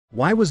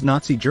Why was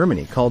Nazi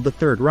Germany called the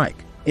Third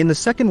Reich? In the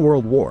Second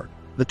World War,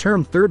 the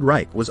term Third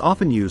Reich was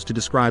often used to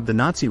describe the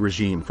Nazi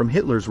regime from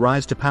Hitler's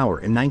rise to power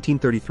in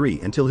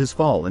 1933 until his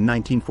fall in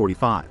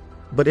 1945.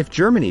 But if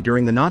Germany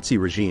during the Nazi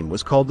regime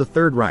was called the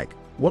Third Reich,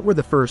 what were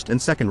the First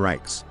and Second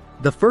Reichs?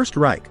 The First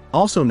Reich,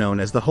 also known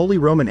as the Holy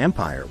Roman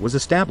Empire, was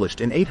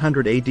established in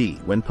 800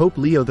 AD when Pope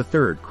Leo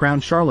III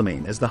crowned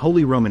Charlemagne as the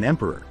Holy Roman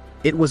Emperor.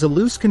 It was a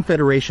loose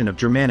confederation of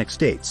Germanic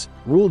states,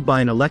 ruled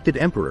by an elected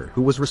emperor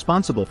who was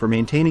responsible for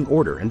maintaining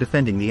order and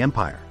defending the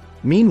empire.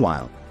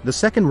 Meanwhile, the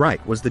Second Reich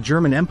was the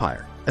German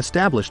Empire,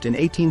 established in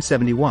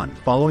 1871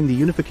 following the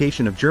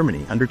unification of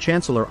Germany under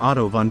Chancellor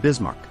Otto von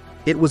Bismarck.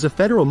 It was a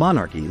federal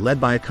monarchy led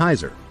by a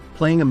Kaiser,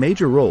 playing a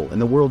major role in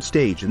the world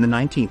stage in the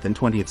 19th and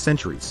 20th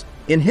centuries.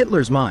 In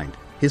Hitler's mind,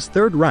 his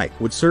Third Reich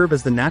would serve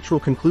as the natural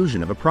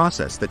conclusion of a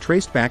process that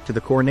traced back to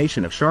the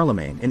coronation of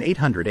Charlemagne in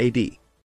 800 AD.